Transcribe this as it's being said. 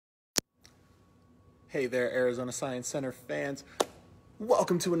Hey there, Arizona Science Center fans.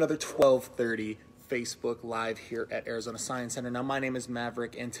 Welcome to another 12:30 Facebook Live here at Arizona Science Center. Now, my name is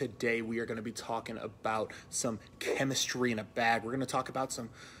Maverick, and today we are going to be talking about some chemistry in a bag. We're going to talk about some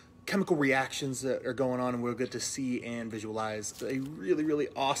chemical reactions that are going on, and we'll get to see and visualize a really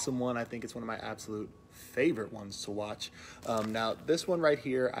awesome one. I think it's one of my absolute favorite ones to watch. Now, this one right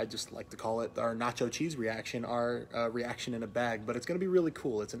here, I just like to call it our nacho cheese reaction, our reaction in a bag, but it's going to be really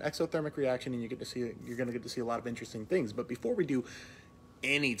cool. It's an exothermic reaction, and you're going to get to see a lot of interesting things. But before we do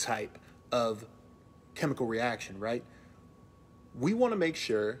any type of chemical reaction, right, we want to make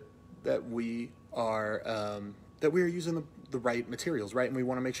sure that we are using the right materials, right? And we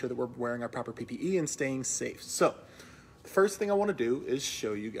want to make sure that we're wearing our proper PPE and staying safe. So the first thing I want to do is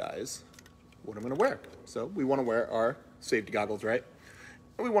show you guys what I'm going to wear. So we want to wear our safety goggles, right?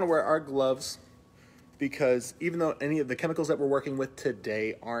 And we want to wear our gloves, because even though any of the chemicals that we're working with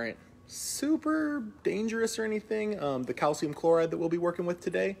today aren't super dangerous or anything, the calcium chloride that we'll be working with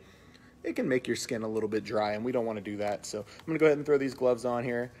today, it can make your skin a little bit dry, and we don't want to do that. So I'm going to go ahead and throw these gloves on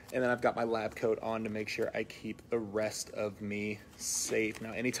here, and then I've got my lab coat on to make sure I keep the rest of me safe.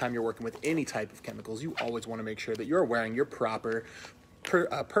 Now, anytime you're working with any type of chemicals, you always want to make sure that you're wearing your proper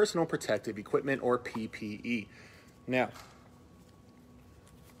personal protective equipment, or PPE. Now,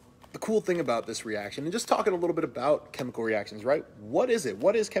 the cool thing about this reaction, and just talking a little bit about chemical reactions, right? What is it?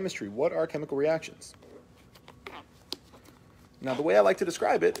 What is chemistry? What are chemical reactions? Now, the way I like to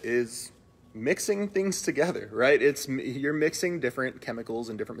describe it is mixing things together, right? You're mixing different chemicals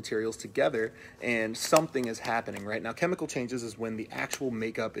and different materials together, and something is happening, right? Now, chemical changes is when the actual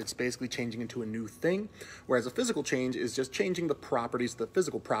makeup, it's basically changing into a new thing, whereas a physical change is just changing the properties, the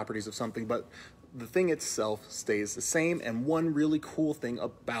physical properties of something, but the thing itself stays the same. And one really cool thing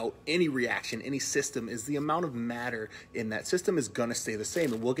about any reaction, any system, is the amount of matter in that system is gonna stay the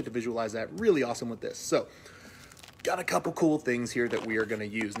same, and we'll get to visualize that really awesome with this. So, got a couple cool things here that we are going to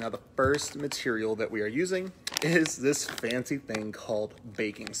use. Now, the first material that we are using is this fancy thing called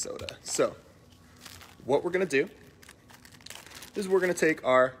baking soda. So what we're going to do is we're going to take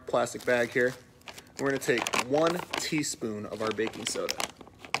our plastic bag here, and we're going to take 1 teaspoon of our baking soda.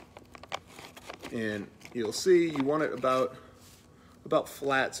 And you'll see you want it about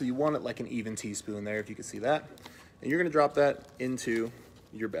flat, so you want it like an even teaspoon there, if you can see that. And you're going to drop that into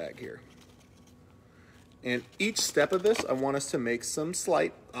your bag here. And each step of this, I want us to make some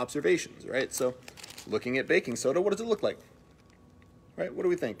slight observations, right? So looking at baking soda, what does it look like? Right, what do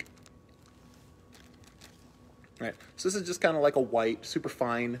we think? Right, so this is just kind of like a white, super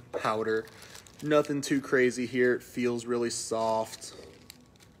fine powder. Nothing too crazy here. It feels really soft.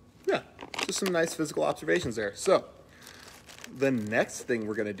 Yeah, just some nice physical observations there. So the next thing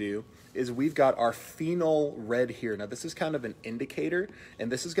we're gonna do is we've got our phenol red here. Now, this is kind of an indicator, and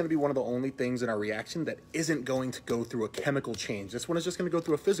this is going to be one of the only things in our reaction that isn't going to go through a chemical change. This one is just going to go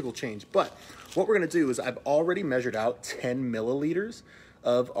through a physical change. But what we're going to do is I've already measured out 10 milliliters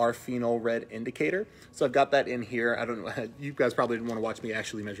of our phenol red indicator. So I've got that in here. I don't know, you guys probably didn't want to watch me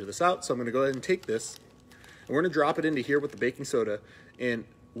actually measure this out. So I'm going to go ahead and take this, and we're going to drop it into here with the baking soda. And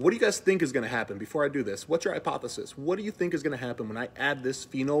what do you guys think is going to happen before I do this? What's your hypothesis? What do you think is going to happen when I add this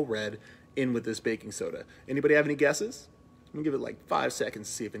phenol red in with this baking soda? Anybody have any guesses? I'm going to give it like 5 seconds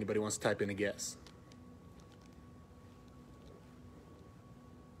to see if anybody wants to type in a guess.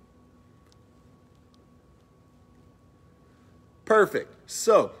 Perfect.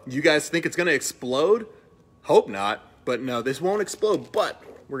 So, you guys think it's going to explode? Hope not. But no, this won't explode, but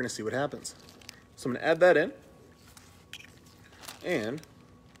we're going to see what happens. So I'm going to add that in. And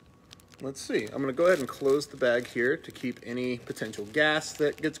let's see, I'm gonna go ahead and close the bag here to keep any potential gas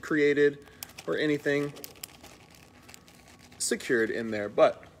that gets created or anything secured in there.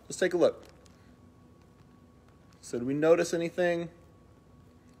 But let's take a look. So, did we notice anything?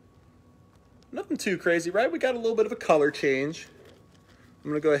 Nothing too crazy, right? We got a little bit of a color change.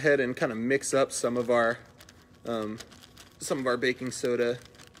 I'm gonna go ahead and kind of mix up some of our baking soda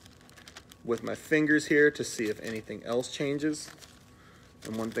with my fingers here to see if anything else changes.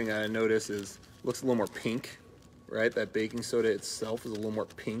 And one thing I notice is it looks a little more pink, right? That baking soda itself is a little more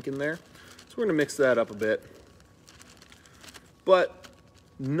pink in there. So we're gonna mix that up a bit. But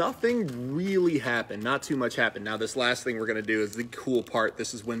nothing really happened, not too much happened. Now, this last thing we're gonna do is the cool part.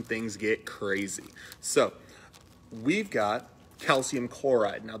 This is when things get crazy. So we've got calcium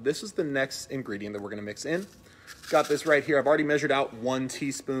chloride. Now, this is the next ingredient that we're gonna mix in. Got this right here. I've already measured out 1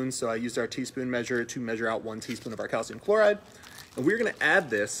 teaspoon, so I used our teaspoon measure to measure out 1 teaspoon of our calcium chloride. And we're going to add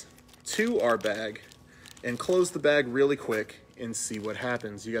this to our bag and close the bag really quick and see what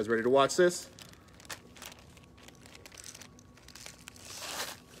happens. You guys ready to watch this?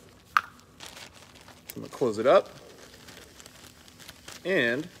 I'm gonna close it up.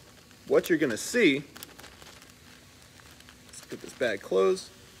 And what you're gonna see, let's get this bag closed.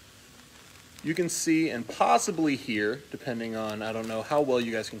 You can see and possibly hear, depending on, I don't know how well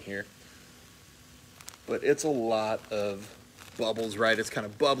you guys can hear, but it's a lot of bubbles, right? It's kind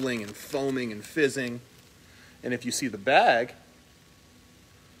of bubbling and foaming and fizzing. And if you see the bag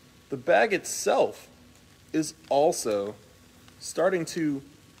itself is also starting to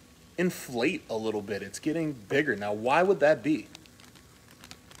inflate a little bit. It's getting bigger. Now, why would that be?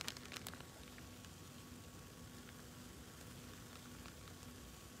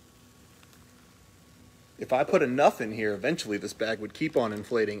 If I put enough in here, eventually this bag would keep on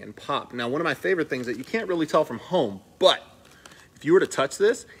inflating and pop. Now, one of my favorite things that you can't really tell from home, but if you were to touch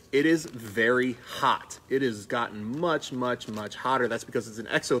this, it is very hot. It has gotten much, much, much hotter. That's because it's an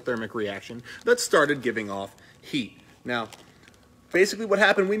exothermic reaction that started giving off heat. Now, basically what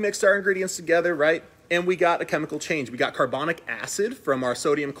happened, we mixed our ingredients together, right? And we got a chemical change. We got carbonic acid from our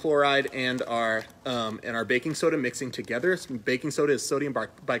sodium chloride and our baking soda mixing together. Baking soda is sodium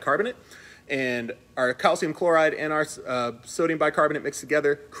bicarbonate. And our calcium chloride and our sodium bicarbonate mixed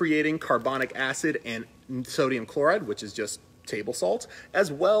together, creating carbonic acid and sodium chloride, which is just table salt,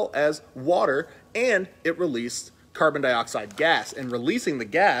 as well as water, and it released carbon dioxide gas. And releasing the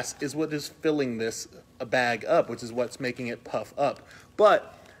gas is what is filling this bag up, which is what's making it puff up.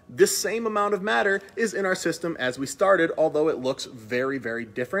 But this same amount of matter is in our system as we started, although it looks very, very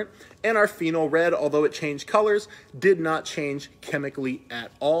different. And our phenol red, although it changed colors, did not change chemically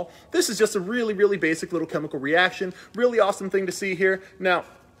at all. This is just a really, really basic little chemical reaction. Really awesome thing to see here. Now,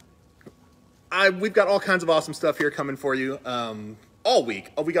 we've got all kinds of awesome stuff here coming for you all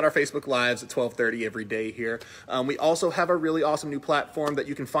week. We got our Facebook Lives at 12:30 every day here. We also have a really awesome new platform that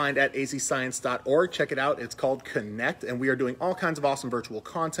you can find at azscience.org. Check it out. It's called Connect, and we are doing all kinds of awesome virtual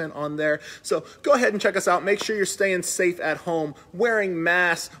content on there. So go ahead and check us out. Make sure you're staying safe at home, wearing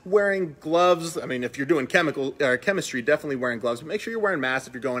masks, wearing gloves. I mean, if you're doing chemistry, definitely wearing gloves, but make sure you're wearing masks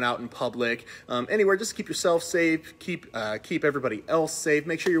if you're going out in public. Anywhere, just keep yourself safe, keep everybody else safe.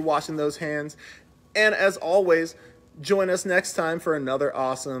 Make sure you're washing those hands. And as always, join us next time for another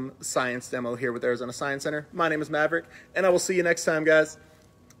awesome science demo here with Arizona Science Center. My name is Maverick, and I will see you next time, guys.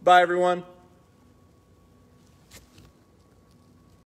 Bye, everyone.